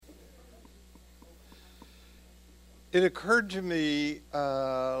It occurred to me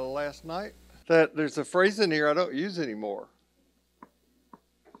last night that there's a phrase in here I don't use anymore,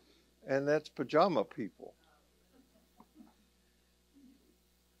 and that's pajama people.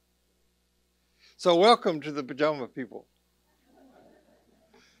 So, welcome to the pajama people.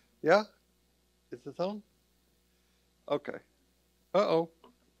 Yeah? Is this on? Okay. Uh oh.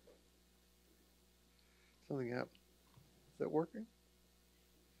 Something happened. Is that working?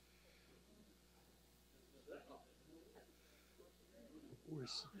 We're,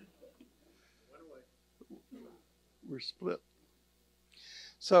 we're split.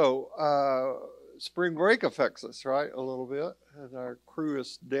 So, spring break affects us, right? A little bit. And our crew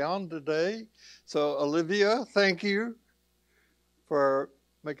is down today. So, Olivia, thank you for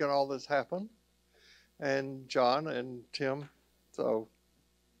making all this happen. And John and Tim. So,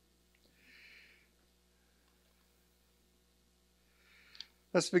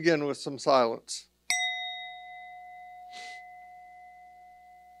 let's begin with some silence.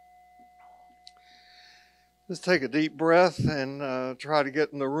 Just take a deep breath and try to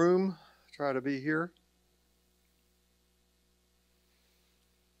get in the room, try to be here.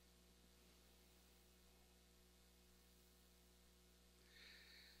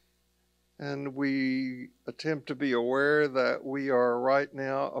 And we attempt to be aware that we are right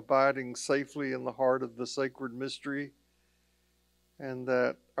now abiding safely in the heart of the sacred mystery, and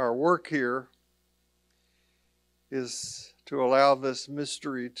that our work here is to allow this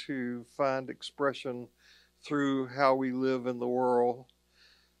mystery to find expression through how we live in the world,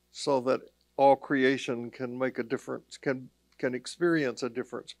 so that all creation can make a difference, can experience a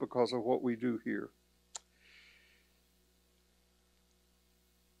difference because of what we do here.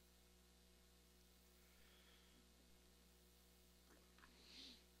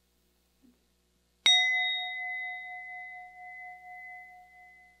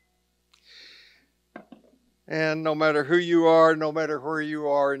 And no matter who you are, no matter where you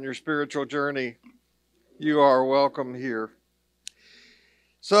are in your spiritual journey, you are welcome here.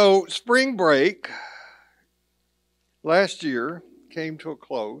 So, spring break last year came to a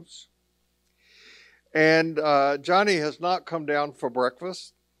close, and Johnny has not come down for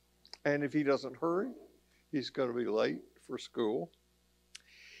breakfast. And if he doesn't hurry, he's going to be late for school.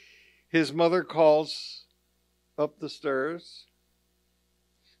 His mother calls up the stairs.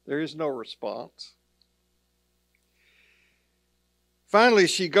 There is no response. Finally,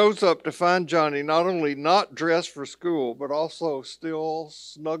 she goes up to find Johnny not only not dressed for school, but also still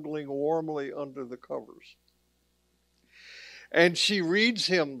snuggling warmly under the covers. And she reads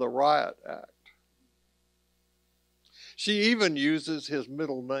him the riot act. She even uses his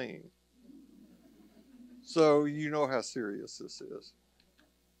middle name. So you know how serious this is.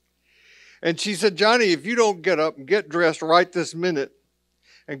 And she said, Johnny, if you don't get up and get dressed right this minute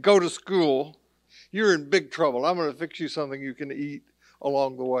and go to school, you're in big trouble. I'm going to fix you something you can eat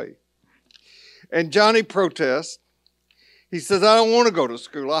along the way. And Johnny protests. He says, I don't want to go to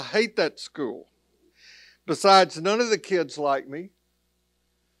school. I hate that school. Besides, none of the kids like me.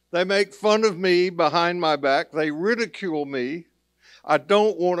 They make fun of me behind my back. They ridicule me. I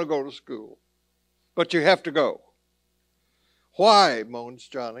don't want to go to school. But you have to go. Why? Moans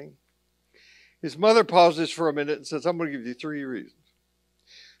Johnny. His mother pauses for a minute and says, I'm going to give you 3 reasons.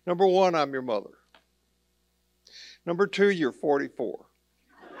 Number 1, I'm your mother. Number 2, you're 44.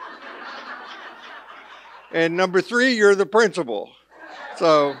 And number 3, you're the principal.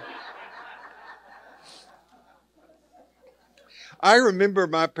 So I remember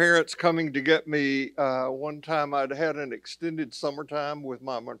my parents coming to get me one time. I'd had an extended summertime with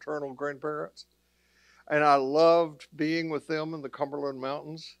my maternal grandparents, and I loved being with them in the Cumberland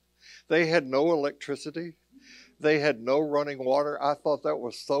Mountains. They had no electricity. They had no running water. I thought that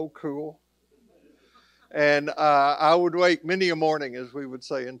was so cool. And I would wake many a morning, as we would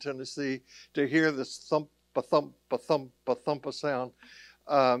say in Tennessee, to hear this thump, a thump, a thump, a thump a sound.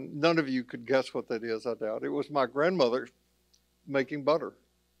 None of you could guess what that is, I doubt. It was my grandmother making butter,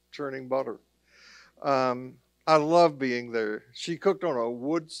 churning butter. I love being there. She cooked on a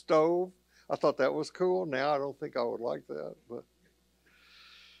wood stove. I thought that was cool. Now I don't think I would like that. But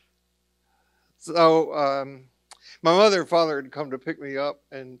so my mother and father had come to pick me up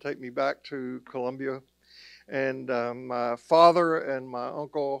and take me back to Columbia. And my father and my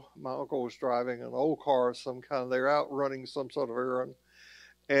uncle was driving an old car of some kind. They were out running some sort of errand.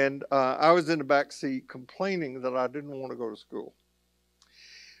 And I was in the back seat complaining that I didn't want to go to school.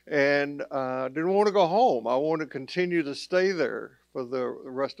 And didn't want to go home. I wanted to continue to stay there for the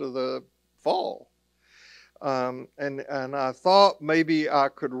rest of the fall. And I thought maybe I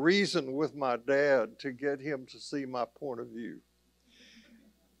could reason with my dad to get him to see my point of view.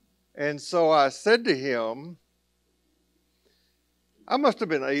 And so I said to him, I must have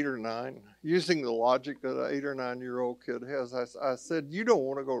been 8 or 9, using the logic that an 8 or 9-year-old kid has. I said, "You don't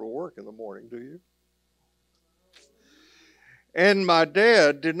want to go to work in the morning, do you?" And my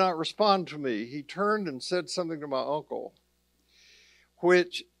dad did not respond to me. He turned and said something to my uncle,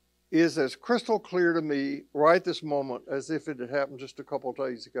 which is as crystal clear to me right this moment as if it had happened just a couple of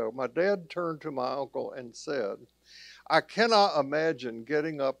days ago. My dad turned to my uncle and said, "I cannot imagine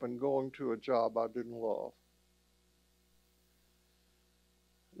getting up and going to a job I didn't love."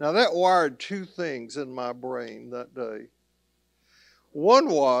 Now that wired two things in my brain that day. One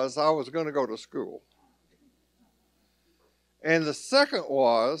was I was going to go to school. And the second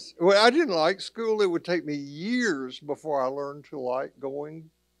was, well, I didn't like school. It would take me years before I learned to like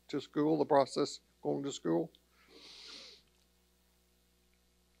going to school, the process of going to school.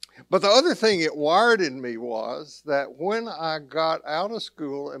 But the other thing it wired in me was that when I got out of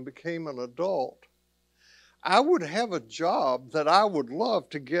school and became an adult, I would have a job that I would love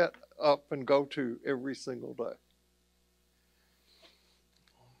to get up and go to every single day.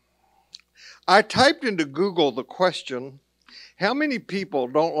 I typed into Google the question, how many people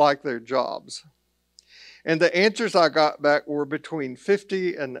don't like their jobs? And the answers I got back were between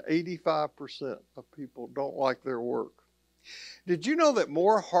 50 and 85% of people don't like their work. Did you know that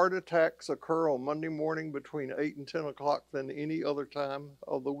more heart attacks occur on Monday morning between 8 and 10 o'clock than any other time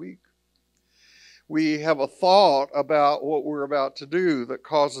of the week? We have a thought about what we're about to do that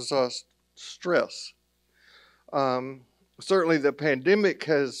causes us stress. Certainly the pandemic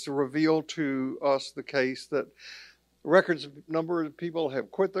has revealed to us the case that records number of people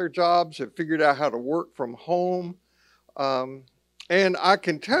have quit their jobs, have figured out how to work from home. And I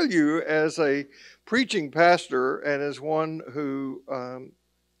can tell you as a preaching pastor and as one who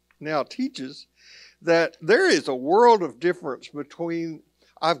now teaches that there is a world of difference between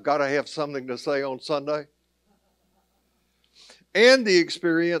I've got to have something to say on Sunday and the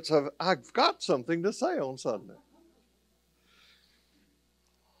experience of I've got something to say on Sunday.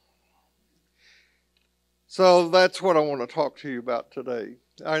 So that's what I want to talk to you about today.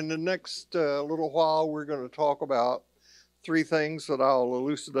 In the next little while, we're going to talk about 3 things that I'll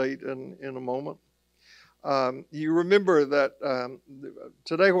elucidate in a moment. You remember that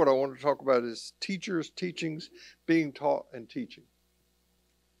today what I want to talk about is teachers, teachings, being taught, and teaching.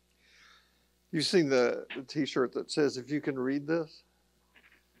 You've seen the t-shirt that says, "If you can read this,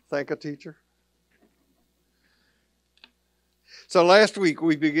 thank a teacher." So last week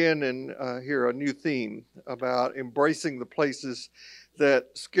we began here a new theme about embracing the places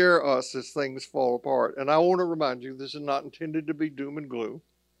that scare us as things fall apart. And I want to remind you, this is not intended to be doom and gloom,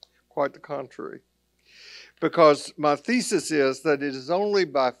 quite the contrary. Because my thesis is that it is only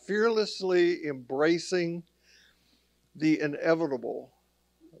by fearlessly embracing the inevitable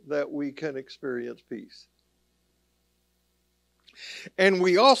that we can experience peace. And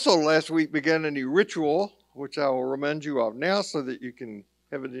we also last week began a new ritual, which I will remind you of now so that you can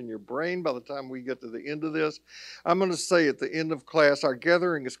have it in your brain by the time we get to the end of this. I'm going to say at the end of class, our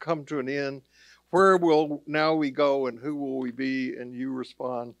gathering has come to an end. Where will now we go and who will we be? And you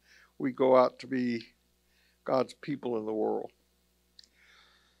respond, we go out to be God's people in the world.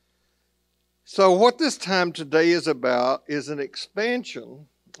 So what this time today is about is an expansion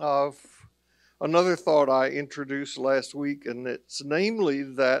of another thought I introduced last week, and it's namely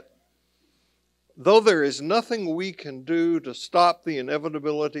that though there is nothing we can do to stop the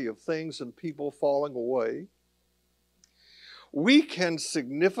inevitability of things and people falling away, we can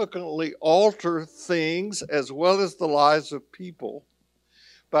significantly alter things as well as the lives of people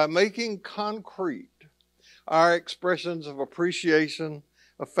by making concrete our expressions of appreciation,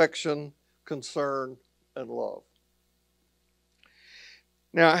 affection, concern, and love.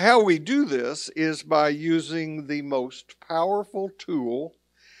 Now, how we do this is by using the most powerful tool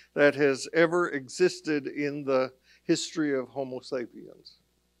that has ever existed in the history of Homo sapiens.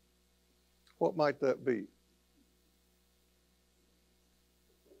 What might that be?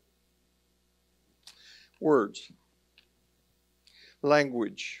 Words.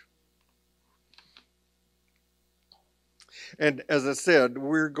 Language. And as I said,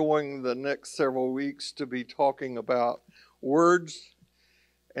 we're going the next several weeks to be talking about words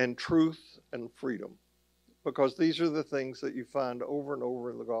and truth and freedom, because these are the things that you find over and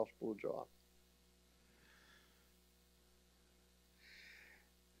over in the Gospel of John.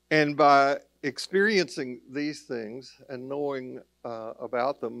 And by experiencing these things and knowing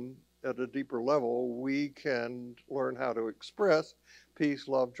about them at a deeper level, we can learn how to express peace,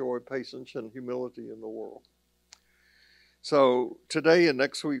 love, joy, patience, and humility in the world. So today and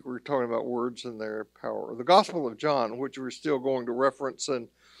next week, we're talking about words and their power. The Gospel of John, which we're still going to reference and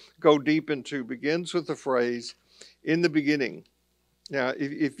go deep into, begins with the phrase, "In the beginning." Now,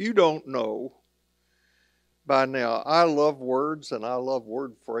 if you don't know by now, I love words and I love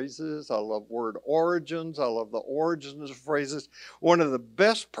word phrases. I love word origins. I love the origins of phrases. One of the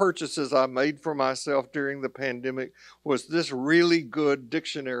best purchases I made for myself during the pandemic was this really good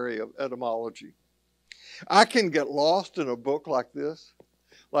dictionary of etymology. I can get lost in a book like this,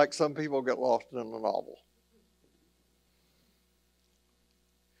 like some people get lost in a novel.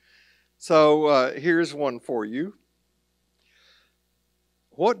 So here's one for you.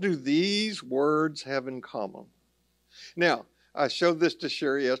 What do these words have in common? Now, I showed this to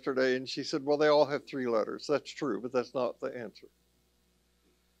Sherry yesterday, and she said, well, they all have 3 letters. That's true, but that's not the answer.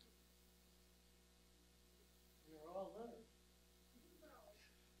 They're all letters.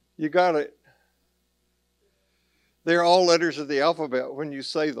 You got it. They're all letters of the alphabet when you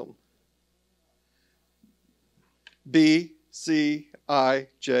say them. B, C, I,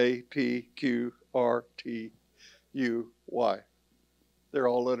 J, P, Q, R, T, U, Y. They're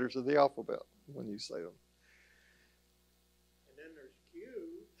all letters of the alphabet when you say them. And then there's Q.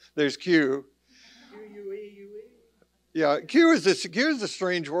 There's Q. Q-U-E-U-E. Yeah, Q is a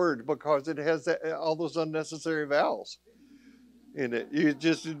strange word because it has all those unnecessary vowels in it. You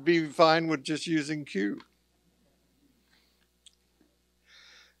just be fine with just using Q.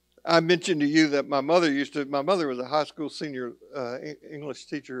 I mentioned to you that my mother was a high school senior English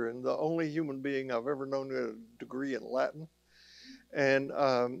teacher, and the only human being I've ever known who had a degree in Latin. And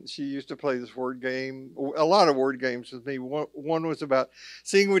she used to play this word game, a lot of word games with me. One was about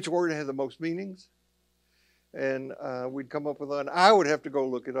seeing which word had the most meanings. And we'd come up with one. I would have to go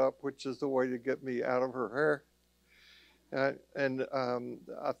look it up, which is the way to get me out of her hair. I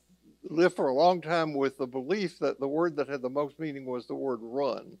lived for a long time with the belief that the word that had the most meaning was the word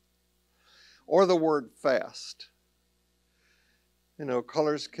run or the word fast. You know,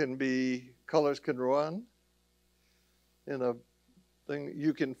 colors can run. In a thing,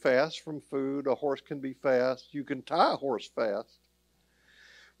 you can fast from food. A horse can be fast. You can tie a horse fast.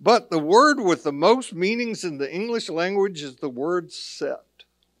 But the word with the most meanings in the English language is the word set.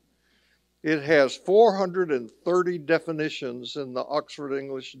 It has 430 definitions in the Oxford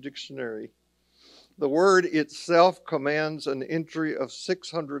English Dictionary. The word itself commands an entry of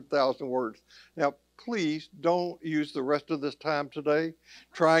 600,000 words. Now, please don't use the rest of this time today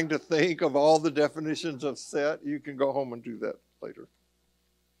trying to think of all the definitions of set. You can go home and do that later.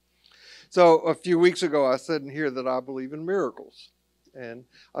 So a few weeks ago, I said in here that I believe in miracles, and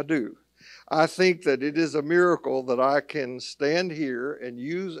I do. I think that it is a miracle that I can stand here and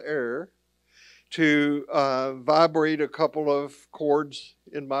use air to vibrate a couple of chords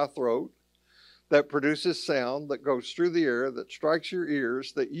in my throat that produces sound that goes through the air, that strikes your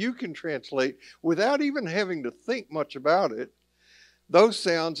ears, that you can translate without even having to think much about it, those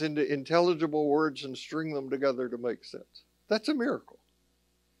sounds into intelligible words and string them together to make sense. That's a miracle.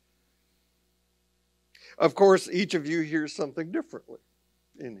 Of course, each of you hears something differently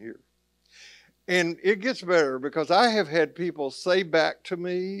in here. And it gets better because I have had people say back to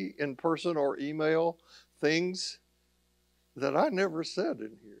me in person or email things that I never said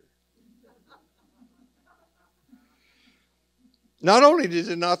in here. Not only is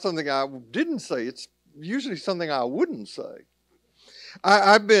it not something I didn't say, it's usually something I wouldn't say.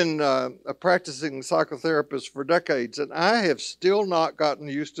 I've been a practicing psychotherapist for decades, and I have still not gotten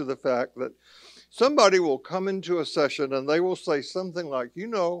used to the fact that somebody will come into a session and they will say something like, you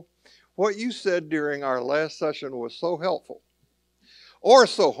know, what you said during our last session was so helpful or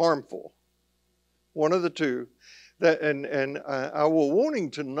so harmful, one of the two, that and I was wanting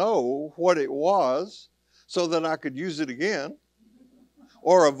to know what it was so that I could use it again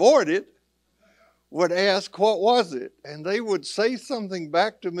or avoid it, would ask, what was it? And they would say something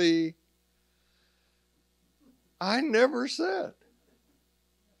back to me I never said.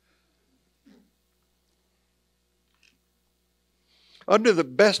 Under the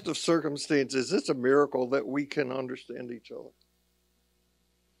best of circumstances, it's a miracle that we can understand each other.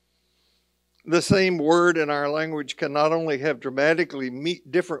 The same word in our language can not only have dramatically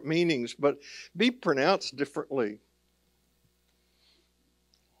different meanings, but be pronounced differently.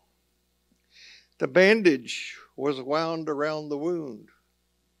 The bandage was wound around the wound.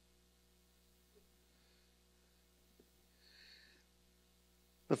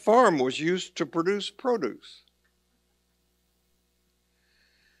 The farm was used to produce produce.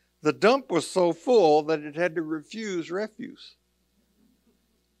 The dump was so full that it had to refuse refuse.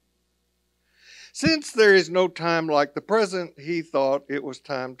 Since there is no time like the present, he thought it was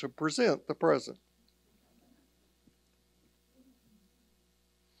time to present the present.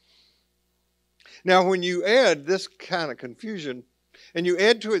 Now, when you add this kind of confusion, and you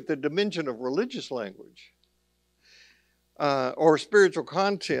add to it the dimension of religious language, or spiritual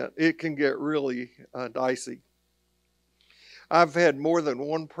content, it can get really dicey. I've had more than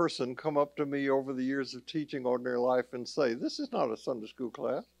one person come up to me over the years of teaching Ordinary Life and say, "This is not a Sunday school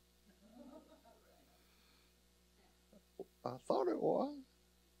class." I thought it was.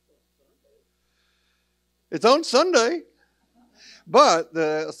 It's on Sunday. But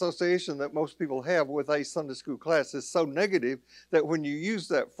the association that most people have with a Sunday school class is so negative that when you use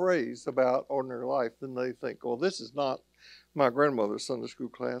that phrase about Ordinary Life, then they think, well, this is not my grandmother's Sunday school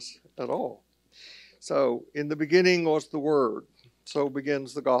class at all. So, in the beginning was the Word. So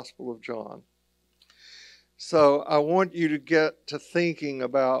begins the Gospel of John. So, I want you to get to thinking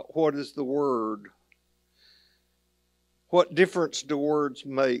about what is the Word? What difference do words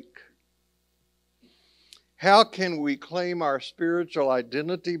make? How can we claim our spiritual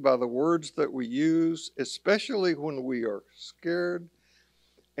identity by the words that we use, especially when we are scared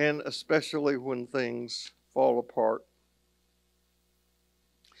and especially when things fall apart?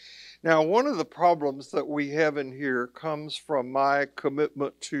 Now, one of the problems that we have in here comes from my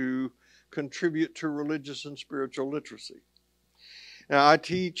commitment to contribute to religious and spiritual literacy. Now, I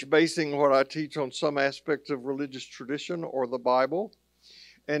teach basing what I teach on some aspect of religious tradition or the Bible.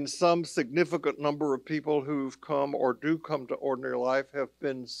 And some significant number of people who've come or do come to Ordinary Life have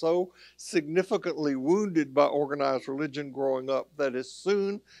been so significantly wounded by organized religion growing up that as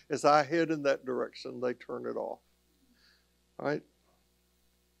soon as I head in that direction, they turn it off. Right?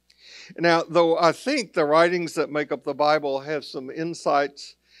 Now, though I think the writings that make up the Bible have some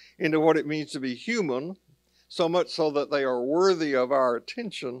insights into what it means to be human, so much so that they are worthy of our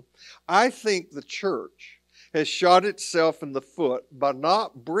attention, I think the church has shot itself in the foot by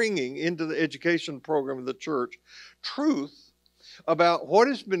not bringing into the education program of the church truth about what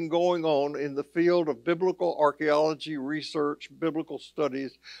has been going on in the field of biblical archaeology, research, biblical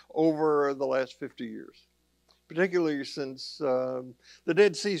studies over the last 50 years, particularly since the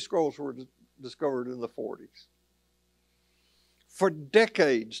Dead Sea Scrolls were discovered in the 40s. For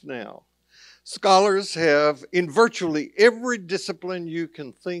decades now, scholars have, in virtually every discipline you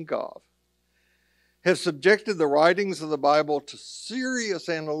can think of, have subjected the writings of the Bible to serious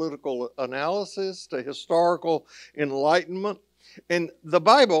analytical analysis, to historical enlightenment. And the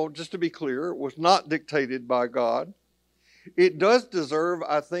Bible, just to be clear, was not dictated by God. It does deserve,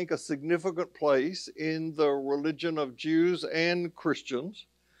 I think, a significant place in the religion of Jews and Christians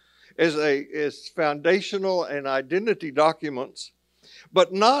as foundational and identity documents.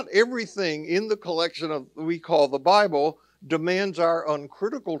 But not everything in the collection of we call the Bible demands our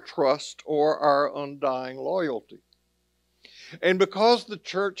uncritical trust or our undying loyalty. And because the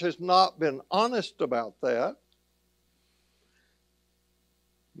church has not been honest about that,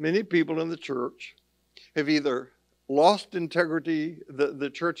 many people in the church have either lost integrity,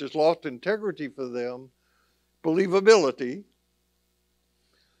 the church has lost integrity for them, believability,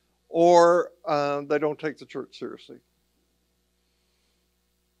 or they don't take the church seriously.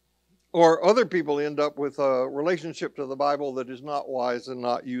 Or other people end up with a relationship to the Bible that is not wise and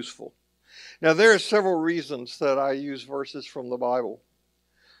not useful. Now, there are several reasons that I use verses from the Bible,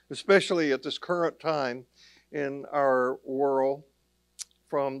 especially at this current time in our world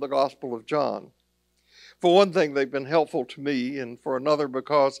from the Gospel of John. For one thing, they've been helpful to me, and for another,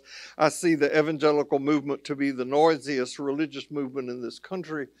 because I see the evangelical movement to be the noisiest religious movement in this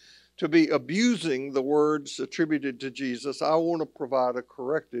country, to be abusing the words attributed to Jesus. I want to provide a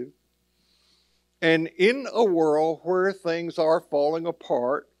corrective. And in a world where things are falling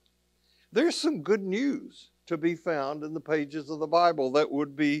apart, there's some good news to be found in the pages of the Bible that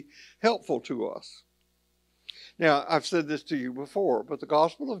would be helpful to us. Now, I've said this to you before, but the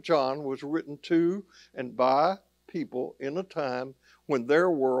Gospel of John was written to and by people in a time when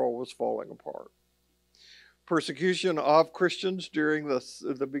their world was falling apart. Persecution of Christians during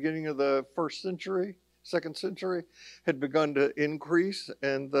the beginning of the second century, had begun to increase,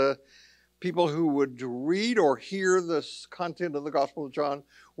 and the people who would read or hear this content of the Gospel of John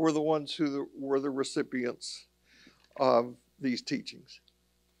were the ones who were the recipients of these teachings.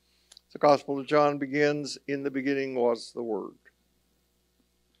 The Gospel of John begins, "In the beginning was the Word."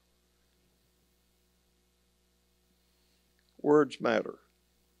 Words matter.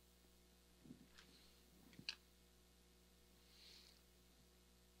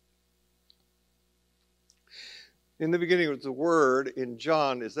 In the beginning was the Word, in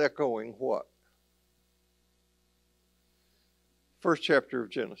John is echoing what? First chapter of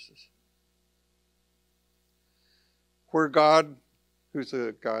Genesis. Where God, who's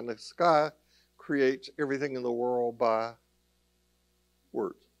a God in the sky, creates everything in the world by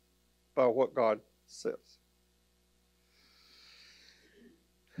words, by what God says.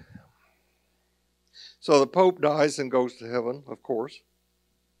 So the Pope dies and goes to heaven, of course.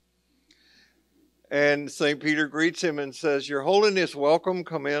 And St. Peter greets him and says, "Your Holiness, welcome,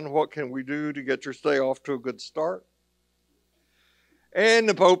 come in. What can we do to get your stay off to a good start?" And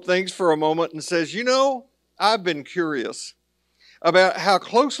the Pope thinks for a moment and says, I've been curious about how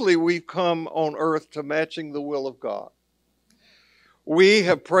closely we've come on earth to matching the will of God. We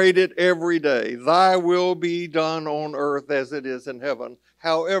have prayed it every day. Thy will be done on earth as it is in heaven.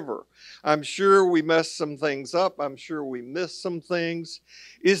 However, I'm sure we messed some things up. I'm sure we missed some things.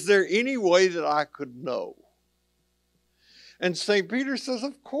 Is there any way that I could know? And St. Peter says,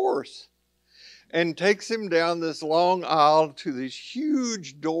 of course, and takes him down this long aisle to these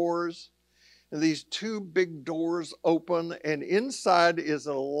huge doors. And these two big doors open, and inside is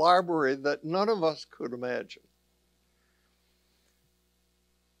a library that none of us could imagine.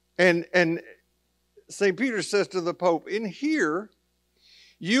 And St. Peter says to the Pope, in here,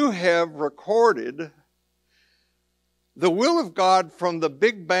 you have recorded the will of God from the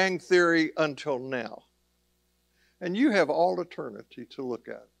Big Bang Theory until now. And you have all eternity to look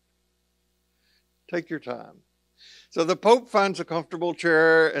at. Take your time. So the Pope finds a comfortable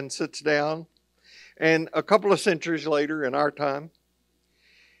chair and sits down. And a couple of centuries later, in our time,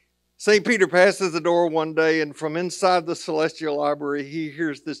 St. Peter passes the door one day, and from inside the celestial library, he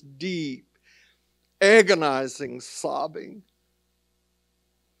hears this deep, agonizing sobbing.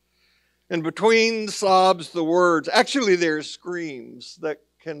 And between sobs, the words, actually there's screams that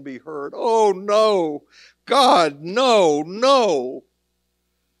can be heard. "Oh no, God, no, no."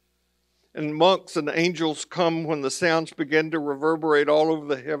 And monks and angels come when the sounds begin to reverberate all over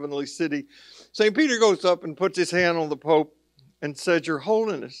the heavenly city. St. Peter goes up and puts his hand on the Pope and says, "Your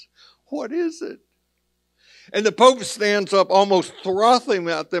Holiness, what is it?" And the Pope stands up, almost frothing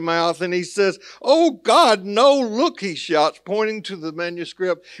at the mouth, and he says, "Oh God, no, look," he shouts, pointing to the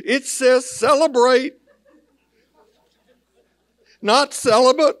manuscript. "It says celebrate, not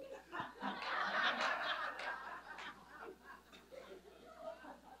celibate."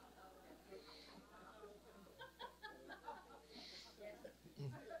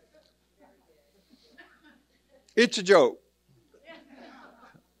 It's a joke,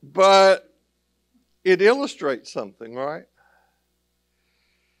 but it illustrates something, right?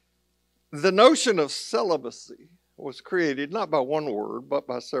 The notion of celibacy was created not by one word, but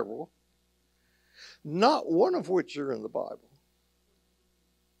by several, not one of which are in the Bible.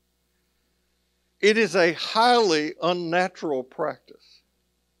 It is a highly unnatural practice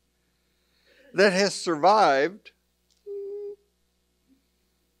that has survived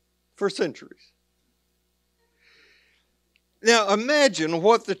for centuries. Now imagine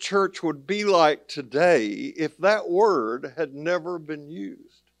what the church would be like today if that word had never been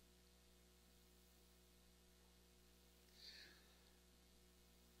used.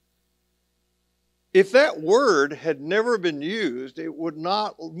 If that word had never been used, it would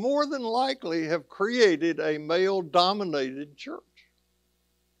not more than likely have created a male-dominated church.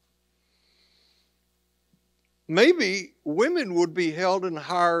 Maybe women would be held in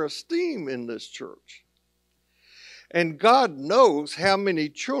higher esteem in this church. And God knows how many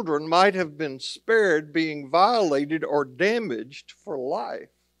children might have been spared being violated or damaged for life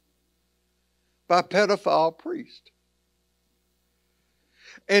by pedophile priests.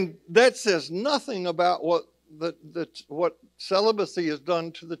 And that says nothing about what celibacy has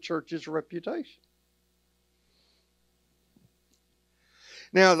done to the church's reputation.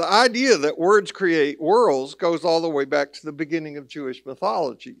 Now, the idea that words create worlds goes all the way back to the beginning of Jewish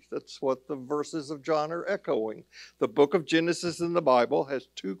mythology. That's what the verses of John are echoing. The book of Genesis in the Bible has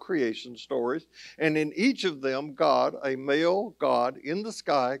two creation stories, and in each of them, God, a male God in the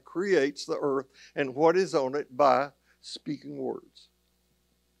sky, creates the earth and what is on it by speaking words.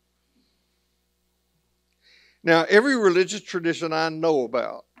 Now, every religious tradition I know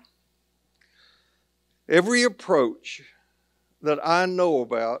about, every approach that I know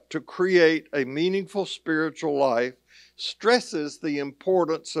about to create a meaningful spiritual life stresses the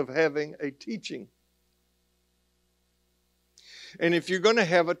importance of having a teaching. And if you're going to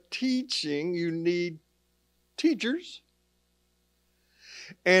have a teaching, you need teachers.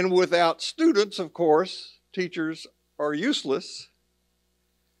 And without students, of course, teachers are useless.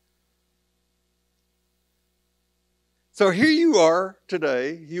 So here you are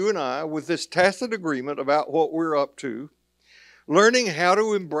today, you and I, with this tacit agreement about what we're up to, learning how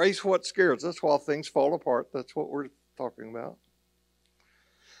to embrace what scares us while things fall apart. That's what we're talking about.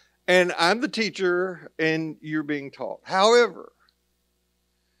 And I'm the teacher and you're being taught. However,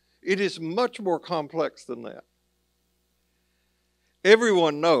 it is much more complex than that.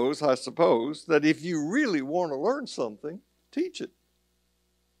 Everyone knows, I suppose, that if you really want to learn something, teach it.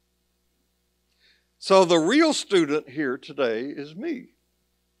 So the real student here today is me.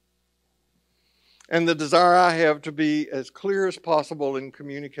 And the desire I have to be as clear as possible in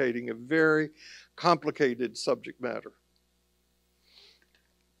communicating a very complicated subject matter.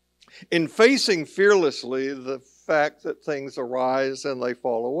 In facing fearlessly the fact that things arise and they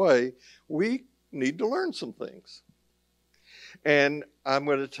fall away, we need to learn some things. And I'm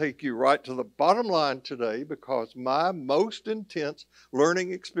going to take you right to the bottom line today, because my most intense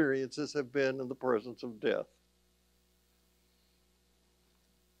learning experiences have been in the presence of death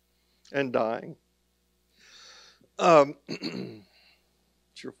and dying.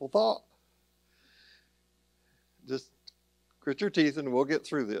 Cheerful thought. Just grit your teeth and we'll get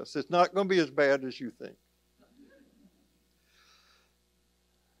through this. It's not going to be as bad as you think.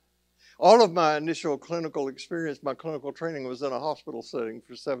 All of my initial clinical experience, my clinical training, was in a hospital setting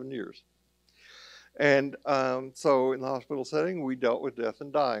for 7 years. And so in the hospital setting, we dealt with death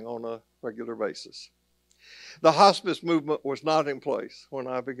and dying on a regular basis. The hospice movement was not in place when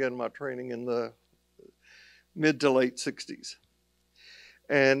I began my training in the mid to late 60s.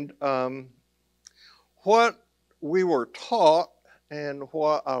 And what we were taught and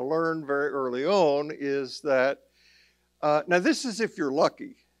what I learned very early on is that, now this is if you're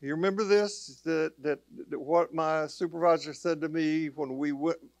lucky. You remember this? That what my supervisor said to me when we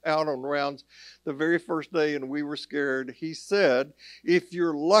went out on rounds the very first day and we were scared. He said, if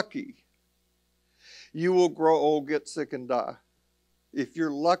you're lucky, you will grow old, get sick, and die. If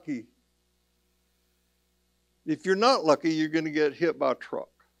you're lucky. If you're not lucky, you're going to get hit by a truck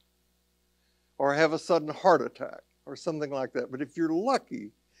or have a sudden heart attack or something like that. But if you're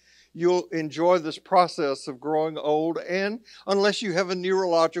lucky, you'll enjoy this process of growing old, and unless you have a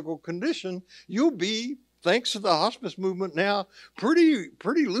neurological condition, you'll be, thanks to the hospice movement now, pretty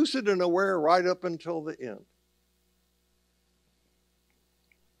lucid and aware right up until the end.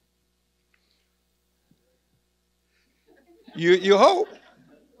 You hope.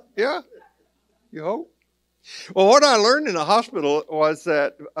 Yeah, you hope. Well, what I learned in the hospital was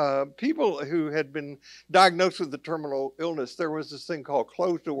that people who had been diagnosed with the terminal illness, there was this thing called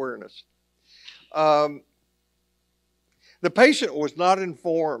closed awareness. The patient was not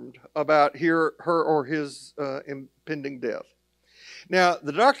informed about her or his impending death. Now,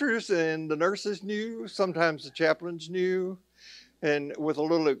 the doctors and the nurses knew, sometimes the chaplains knew, and with a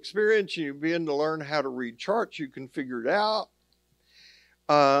little experience, you begin to learn how to read charts, you can figure it out.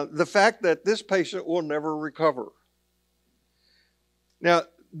 The fact that this patient will never recover. Now,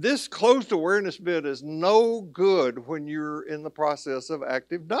 this closed awareness bit is no good when you're in the process of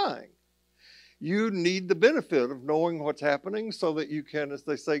active dying. You need the benefit of knowing what's happening so that you can, as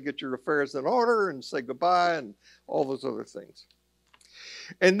they say, get your affairs in order and say goodbye and all those other things.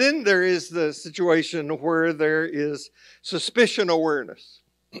 And then there is the situation where there is suspicion awareness.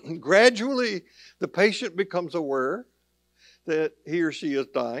 Gradually, the patient becomes aware that he or she is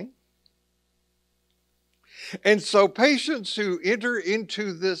dying. And so patients who enter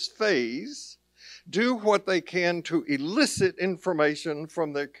into this phase do what they can to elicit information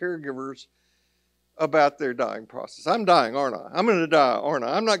from their caregivers about their dying process. I'm dying, aren't I? I'm going to die, aren't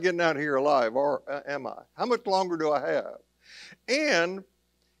I? I'm not getting out of here alive, or am I? How much longer do I have? And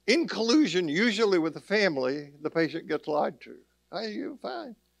in collusion, usually with the family, the patient gets lied to. Hey, you're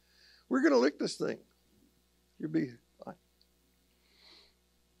fine. We're going to lick this thing. You'll be fine.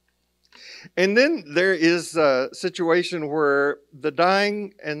 And then there is a situation where the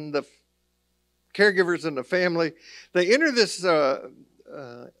dying and the caregivers and the family, they enter this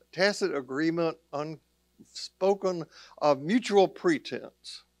tacit agreement, unspoken, of mutual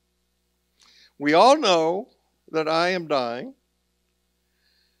pretense. We all know that I am dying,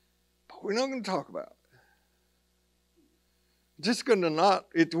 but we're not going to talk about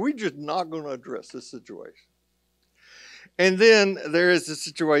it. We're just not going to address this situation. And then there is a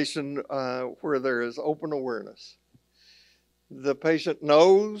situation where there is open awareness. The patient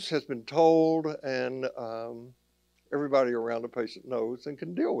knows, has been told, and everybody around the patient knows and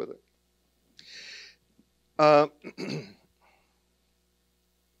can deal with it.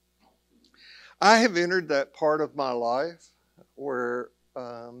 I have entered that part of my life where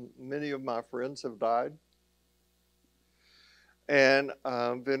many of my friends have died. And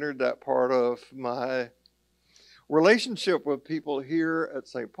I've entered that part of my relationship with people here at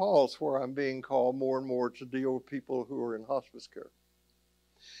St. Paul's, where I'm being called more and more to deal with people who are in hospice care.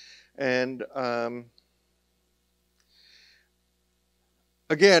 And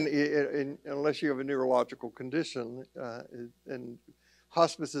again, unless you have a neurological condition, and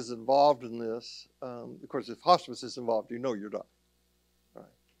hospice is involved in this, of course, if hospice is involved, you know you're dying. Right?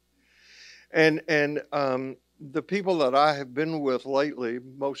 And the people that I have been with lately,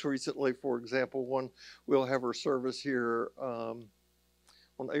 most recently, for example, we'll have her service here on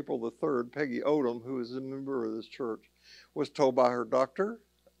April the 3rd. Peggy Odom, who is a member of this church, was told by her doctor,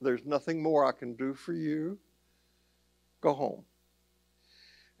 there's nothing more I can do for you. Go home.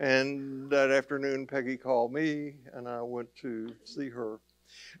 And that afternoon, Peggy called me, and I went to see her.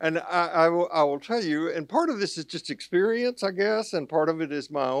 And I will tell you, and part of this is just experience, I guess, and part of it is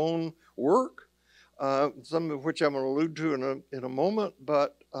my own work, some of which I'm going to allude to in a moment.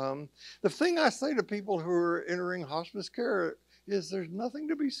 But the thing I say to people who are entering hospice care is there's nothing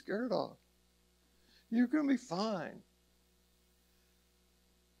to be scared of. You're going to be fine.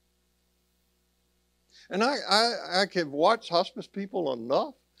 And I can watch hospice people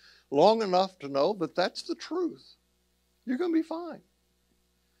long enough to know that that's the truth. You're going to be fine.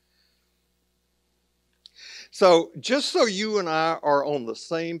 So just so you and I are on the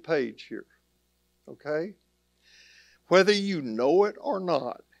same page here, okay? Whether you know it or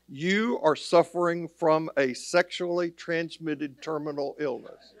not, you are suffering from a sexually transmitted terminal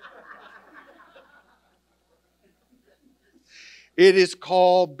illness. It is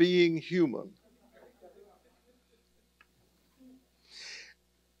called being human.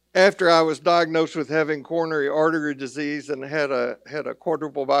 After I was diagnosed with having coronary artery disease and had a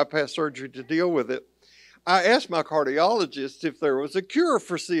quadruple bypass surgery to deal with it, I asked my cardiologist if there was a cure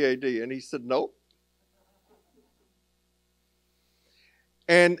for CAD, and he said, nope.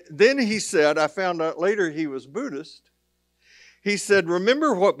 And then he said, I found out later he was Buddhist. He said,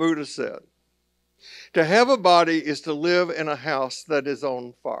 remember what Buddha said. To have a body is to live in a house that is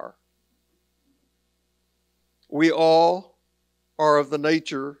on fire. We all are of the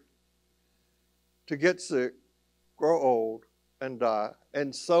nature to get sick, grow old, and die.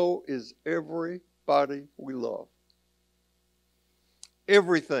 And so is everybody we love.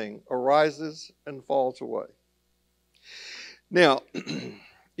 Everything arises and falls away. Now,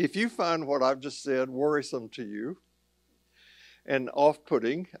 if you find what I've just said worrisome to you and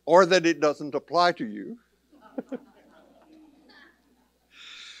off-putting, or that it doesn't apply to you,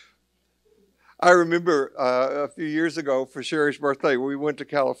 I remember a few years ago for Sherry's birthday, we went to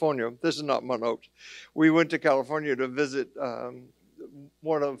California. This is not my notes. We went to California to visit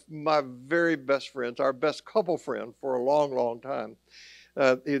one of my very best friends, our best couple friend for a long, long time.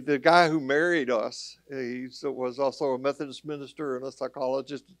 The guy who married us, he was also a Methodist minister and a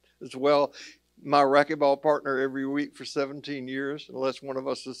psychologist as well. My racquetball partner every week for 17 years, unless one of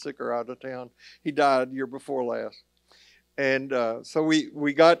us is sick or out of town. He died year before last. And so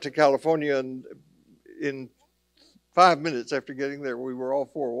we got to California, and in 5 minutes after getting there, we were all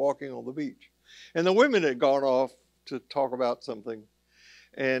four walking on the beach. And the women had gone off to talk about something.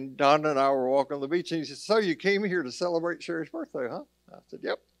 And Don and I were walking on the beach, and he said, so you came here to celebrate Sherry's birthday, huh? I said,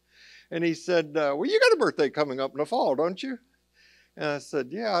 yep. And he said, well, you got a birthday coming up in the fall, don't you? And I said,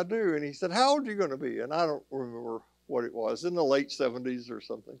 yeah, I do. And he said, how old are you going to be? And I don't remember what it was, in the late 70s or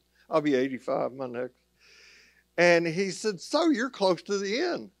something. I'll be 85 my next. And he said, so you're close to the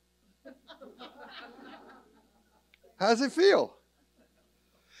end. How's it feel?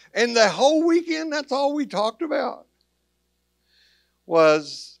 And the whole weekend, that's all we talked about,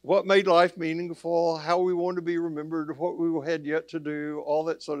 was what made life meaningful, how we wanted to be remembered, what we had yet to do, all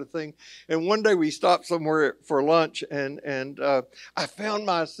that sort of thing. And one day we stopped somewhere for lunch, and I found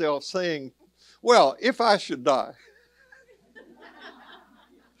myself saying, well, if I should die.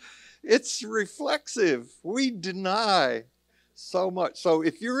 It's reflexive. We deny so much. So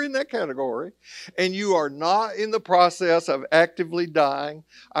if you're in that category and you are not in the process of actively dying,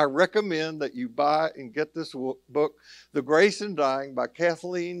 I recommend that you buy and get this book, The Grace in Dying by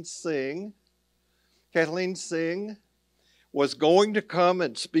Kathleen Singh. Kathleen Singh was going to come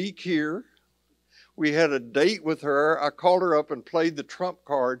and speak here. We had a date with her. I called her up and played the trump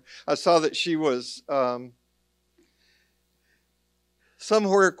card. I saw that she was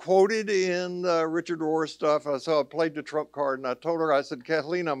somewhere quoted in Richard Rohr stuff. I played the trump card, and I told her, I said,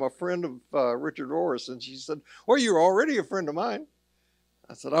 Kathleen, I'm a friend of Richard Rohr. And she said, well, you're already a friend of mine.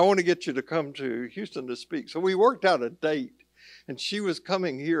 I said, I want to get you to come to Houston to speak. So we worked out a date, and she was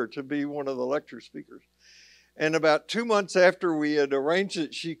coming here to be one of the lecture speakers. And about 2 months after we had arranged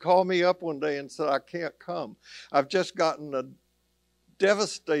it, she called me up one day and said, I can't come. I've just gotten a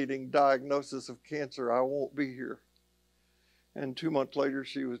devastating diagnosis of cancer. I won't be here. And 2 months later,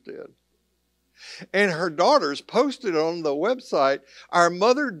 she was dead. And her daughters posted on the website, our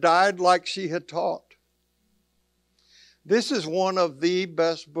mother died like she had taught. This is one of the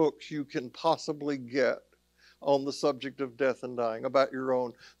best books you can possibly get on the subject of death and dying, about your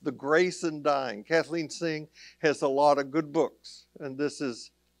own. The Grace in Dying. Kathleen Singh has a lot of good books, and this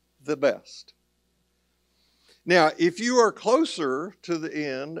is the best. Now, if you are closer to the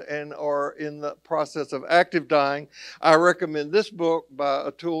end and are in the process of active dying, I recommend this book by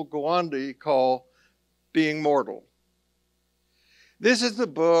Atul Gawande called Being Mortal. This is the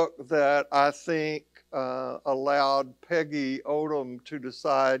book that I think allowed Peggy Odom to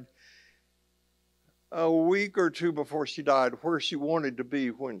decide a week or two before she died where she wanted to be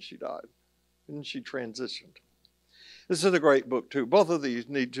when she died. And she transitioned. This is a great book too. Both of these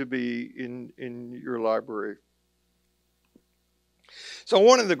need to be in your library. So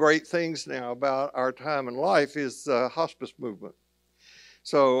one of the great things now about our time in life is the hospice movement.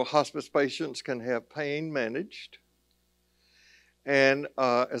 So hospice patients can have pain managed. And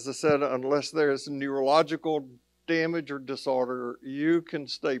as I said, unless there's neurological damage or disorder, you can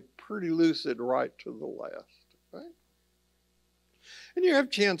stay pretty lucid right to the last, right? And you have a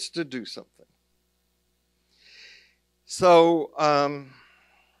chance to do something. So, of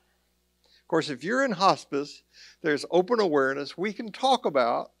course, if you're in hospice, there's open awareness. We can talk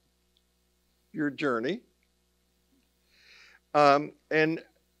about your journey. And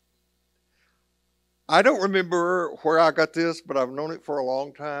I don't remember where I got this, but I've known it for a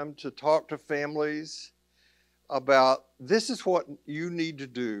long time, to talk to families about this is what you need to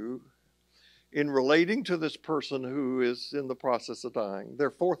do in relating to this person who is in the process of dying. There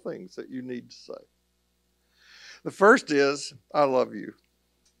are 4 things that you need to say. The first is, I love you.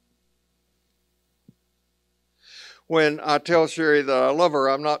 When I tell Sherry that I love her,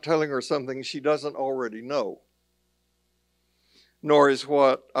 I'm not telling her something she doesn't already know. Nor is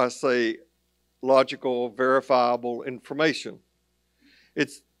what I say logical, verifiable information.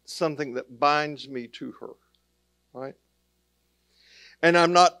 It's something that binds me to her, right? And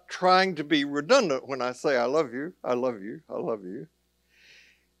I'm not trying to be redundant when I say I love you, I love you, I love you.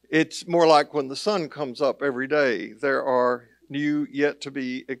 It's more like when the sun comes up every day, there are new, yet to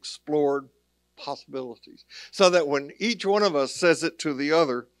be explored possibilities. So that when each one of us says it to the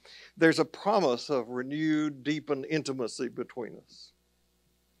other, there's a promise of renewed, deepened intimacy between us.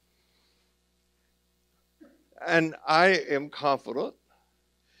 And I am confident,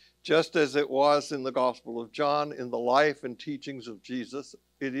 just as it was in the Gospel of John, in the life and teachings of Jesus,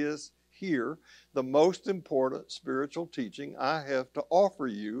 it is here the most important spiritual teaching I have to offer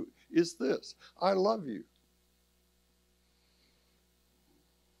you is this: I love you.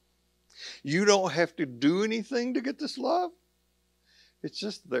 You don't have to do anything to get this love. It's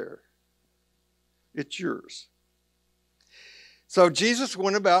just there. It's yours. So Jesus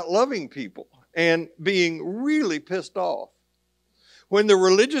went about loving people and being really pissed off when the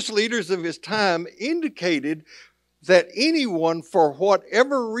religious leaders of his time indicated that anyone, for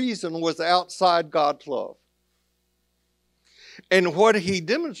whatever reason, was outside God's love. And what he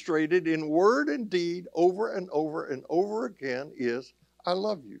demonstrated in word and deed over and over and over again is, I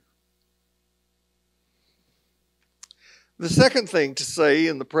love you. The second thing to say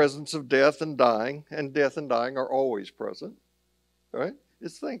in the presence of death and dying are always present, right,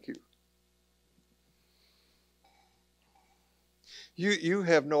 is thank you. You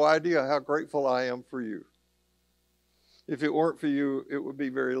have no idea how grateful I am for you. If it weren't for you, it would be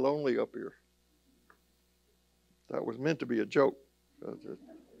very lonely up here. That was meant to be a joke.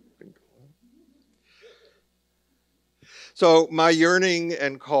 So my yearning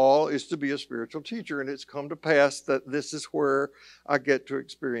and call is to be a spiritual teacher, and it's come to pass that this is where I get to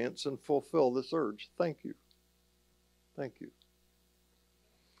experience and fulfill this urge. Thank you. Thank you.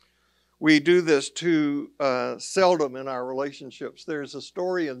 We do this too seldom in our relationships. There's a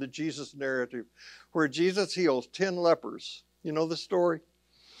story in the Jesus narrative where Jesus heals 10 lepers. You know the story?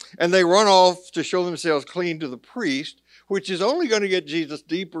 And they run off to show themselves clean to the priest, which is only going to get Jesus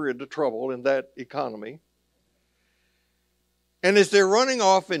deeper into trouble in that economy. And as they're running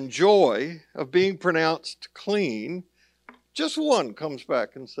off in joy of being pronounced clean, just one comes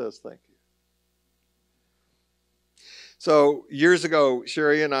back and says thank you. So years ago,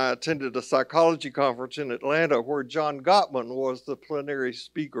 Sherry and I attended a psychology conference in Atlanta where John Gottman was the plenary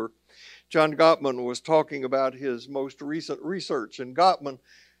speaker. John Gottman was talking about his most recent research. And Gottman,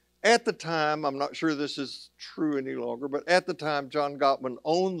 at the time, I'm not sure this is true any longer, but at the time, John Gottman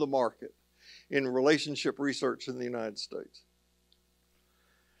owned the market in relationship research in the United States.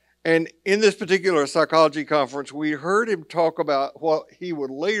 And in this particular psychology conference, we heard him talk about what he would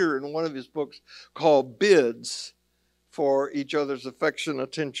later in one of his books call bids for each other's affection,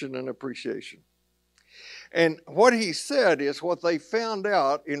 attention, and appreciation. And what he said is what they found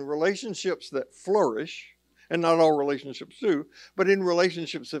out in relationships that flourish, and not all relationships do, but in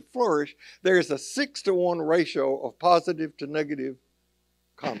relationships that flourish, there's a 6-to-1 ratio of positive to negative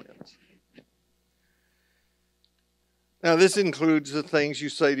comments. Now, this includes the things you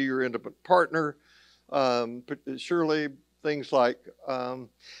say to your intimate partner, Surely things like,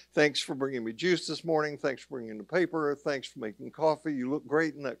 thanks for bringing me juice this morning. Thanks for bringing the paper. Thanks for making coffee. You look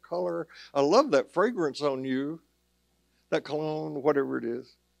great in that color. I love that fragrance on you, that cologne, whatever it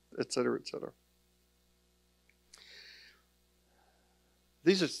is, etc., etc.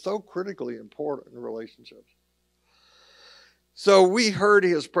 These are so critically important in relationships. So we heard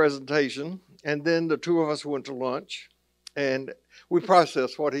his presentation, and then the two of us went to lunch, and we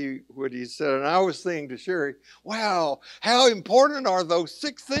processed what he said. And I was saying to Sherry, wow, how important are those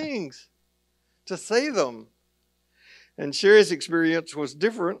 6 things to say them? And Sherry's experience was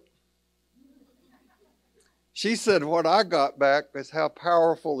different. She said what I got back is how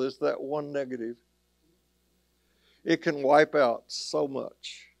powerful is that one negative. It can wipe out so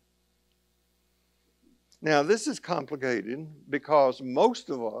much. Now, this is complicated because most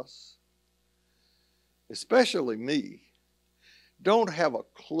of us, especially me, don't have a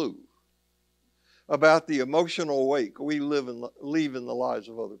clue about the emotional wake we leave in the lives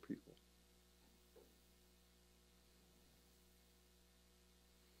of other people.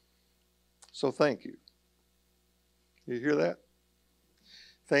 So thank you. You hear that?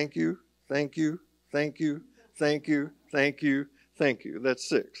 Thank you, thank you, thank you, thank you, thank you, thank you. That's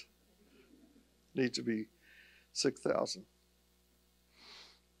 6. Needs to be 6,000.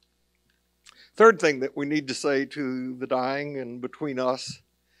 Third thing that we need to say to the dying and between us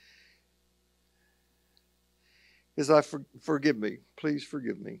is, forgive me. Please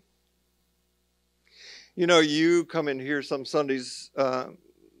forgive me. You know, you come in here some Sundays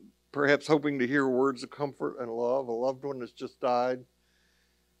perhaps hoping to hear words of comfort and love. A loved one has just died.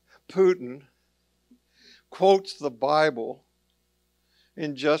 Putin quotes the Bible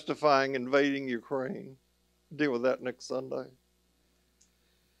in justifying invading Ukraine. Deal with that next Sunday.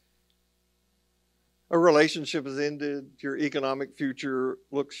 A relationship has ended. Your economic future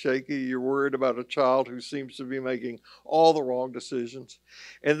looks shaky. You're worried about a child who seems to be making all the wrong decisions.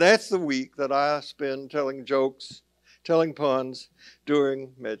 And that's the week that I spend telling jokes, telling puns,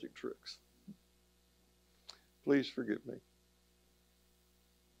 doing magic tricks. Please forgive me.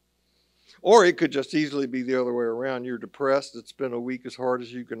 Or it could just easily be the other way around. You're depressed. It's been a week as hard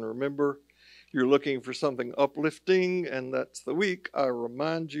as you can remember. You're looking for something uplifting, and that's the week I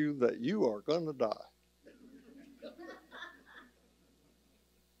remind you that you are going to die.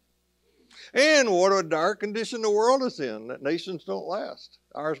 And what a dire condition the world is in, that nations don't last.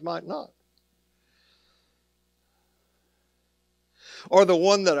 Ours might not. Or the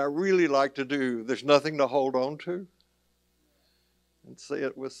one that I really like to do, there's nothing to hold on to. And say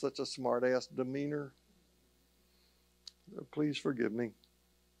it with such a smart-ass demeanor. Please forgive me.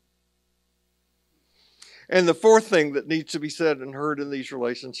 And the fourth thing that needs to be said and heard in these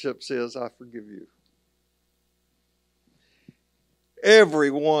relationships is, I forgive you.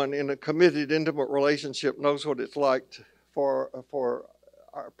 Everyone in a committed, intimate relationship knows what it's like for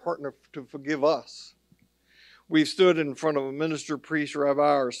our partner to forgive us. We've stood in front of a minister, priest,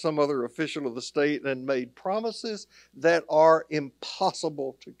 rabbi, or some other official of the state and made promises that are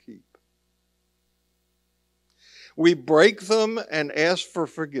impossible to keep. We break them and ask for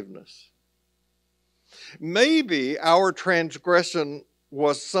forgiveness. Maybe our transgression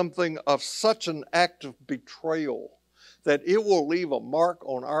was something of such an act of betrayal that it will leave a mark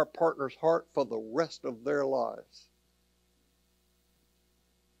on our partner's heart for the rest of their lives.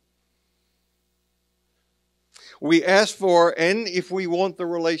 We ask for, and if we want the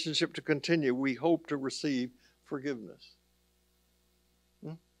relationship to continue, we hope to receive forgiveness.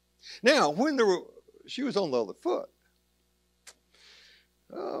 Now, when she was on the other foot,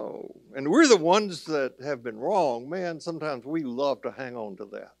 and we're the ones that have been wrong, man, sometimes we love to hang on to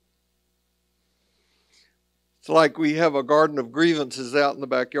that. It's like we have a garden of grievances out in the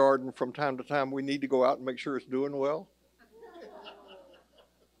backyard, and from time to time we need to go out and make sure it's doing well.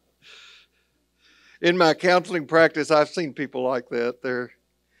 In my counseling practice, I've seen people like that. Their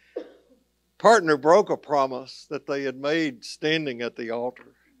partner broke a promise that they had made standing at the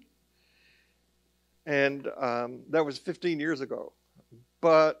altar. And that was 15 years ago.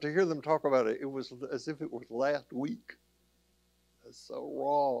 But to hear them talk about it, it was as if it was last week. It's so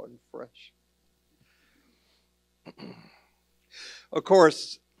raw and fresh. Of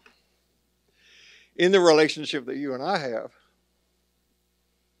course, in the relationship that you and I have,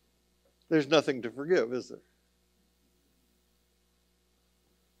 there's nothing to forgive, is there?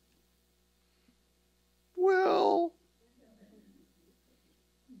 Well,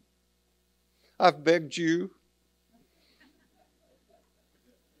 I've begged you.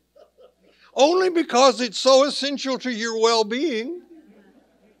 Only because it's so essential to your well-being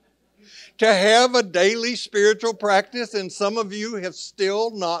to have a daily spiritual practice, and some of you have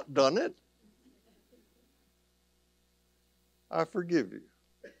still not done it. I forgive you.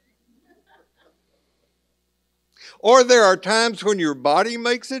 Or there are times when your body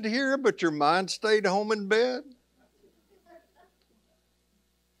makes it here, but your mind stayed home in bed.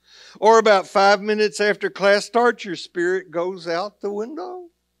 Or about 5 minutes after class starts, your spirit goes out the window.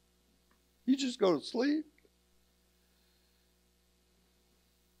 You just go to sleep.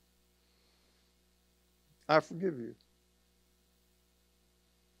 I forgive you.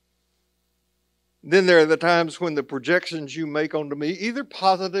 Then there are the times when the projections you make onto me, either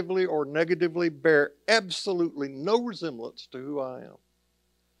positively or negatively, bear absolutely no resemblance to who I am.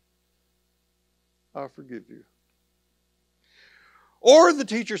 I forgive you. Or the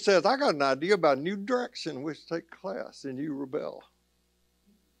teacher says, I got an idea about a new direction in which to take class, and you rebel.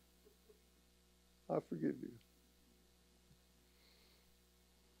 I forgive you.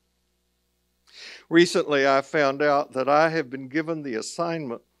 Recently, I found out that I have been given the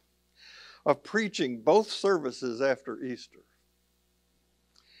assignment of preaching both services after Easter.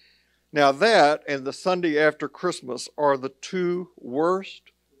 Now that and the Sunday after Christmas are the two worst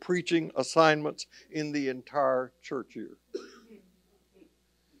preaching assignments in the entire church year.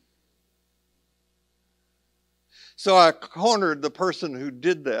 So I cornered the person who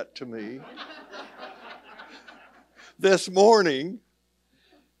did that to me this morning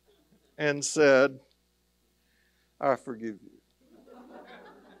and said, I forgive you.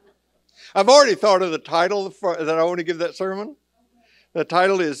 I've already thought of the title that I want to give that sermon. The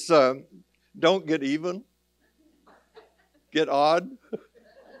title is Don't Get Even, Get Odd.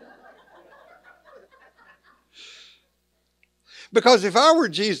 Because if I were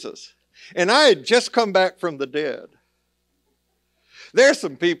Jesus and I had just come back from the dead, there's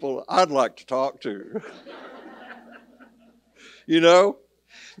some people I'd like to talk to. You know,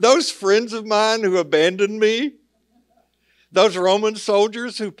 those friends of mine who abandoned me, those Roman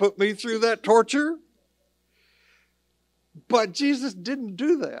soldiers who put me through that torture. But Jesus didn't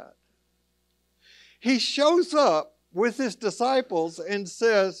do that. He shows up with his disciples and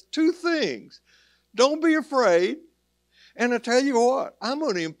says two things. Don't be afraid. And I tell you what, I'm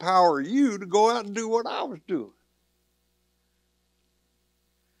going to empower you to go out and do what I was doing.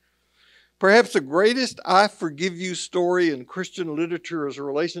 Perhaps the greatest I forgive you story in Christian literature is a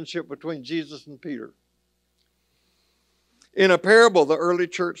relationship between Jesus and Peter. In a parable the early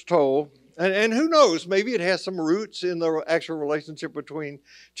church told, and who knows, maybe it has some roots in the actual relationship between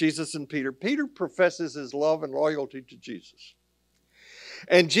Jesus and Peter. Peter professes his love and loyalty to Jesus.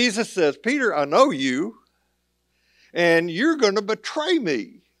 And Jesus says, Peter, I know you, and you're going to betray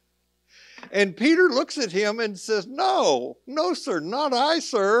me. And Peter looks at him and says, no, sir, not I,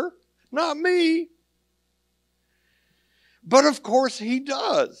 sir. Not me. But of course he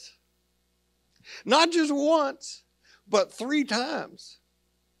does. Not just once, but 3 times.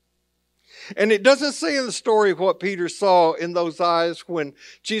 And it doesn't say in the story what Peter saw in those eyes when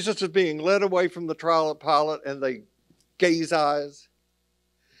Jesus was being led away from the trial at Pilate and they gaze eyes.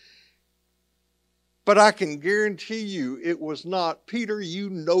 But I can guarantee you it was not, Peter, you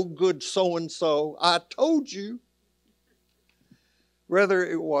no good so-and-so. I told you. Rather,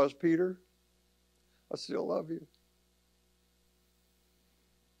 it was, Peter, I still love you.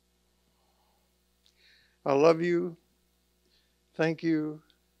 I love you. Thank you.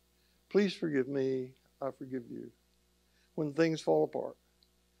 Please forgive me. I forgive you. When things fall apart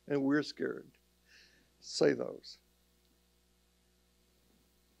and we're scared, say those.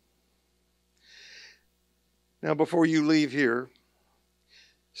 Now, before you leave here,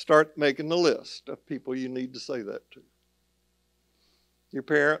 start making the list of people you need to say that to. Your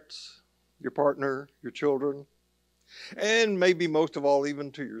parents, your partner, your children, and maybe most of all,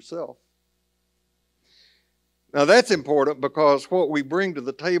 even to yourself. Now that's important because what we bring to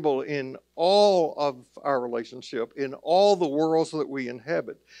the table in all of our relationship, in all the worlds that we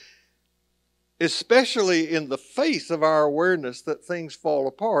inhabit, especially in the face of our awareness that things fall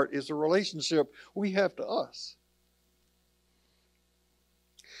apart, is a relationship we have to us.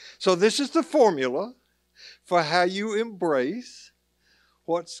 So this is the formula for how you embrace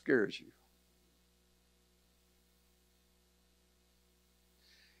what scares you.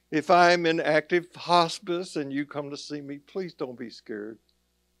 If I'm in active hospice and you come to see me, please don't be scared.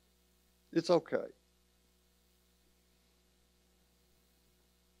 It's okay.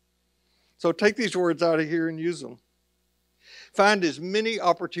 So take these words out of here and use them. Find as many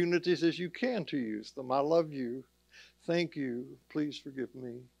opportunities as you can to use them. I love you. Thank you. Please forgive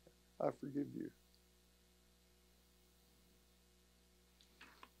me. I forgive you.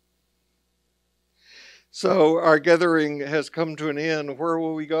 So our gathering has come to an end. Where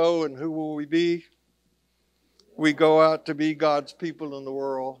will we go and who will we be? We go out to be God's people in the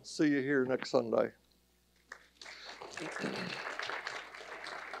world. See you here next Sunday.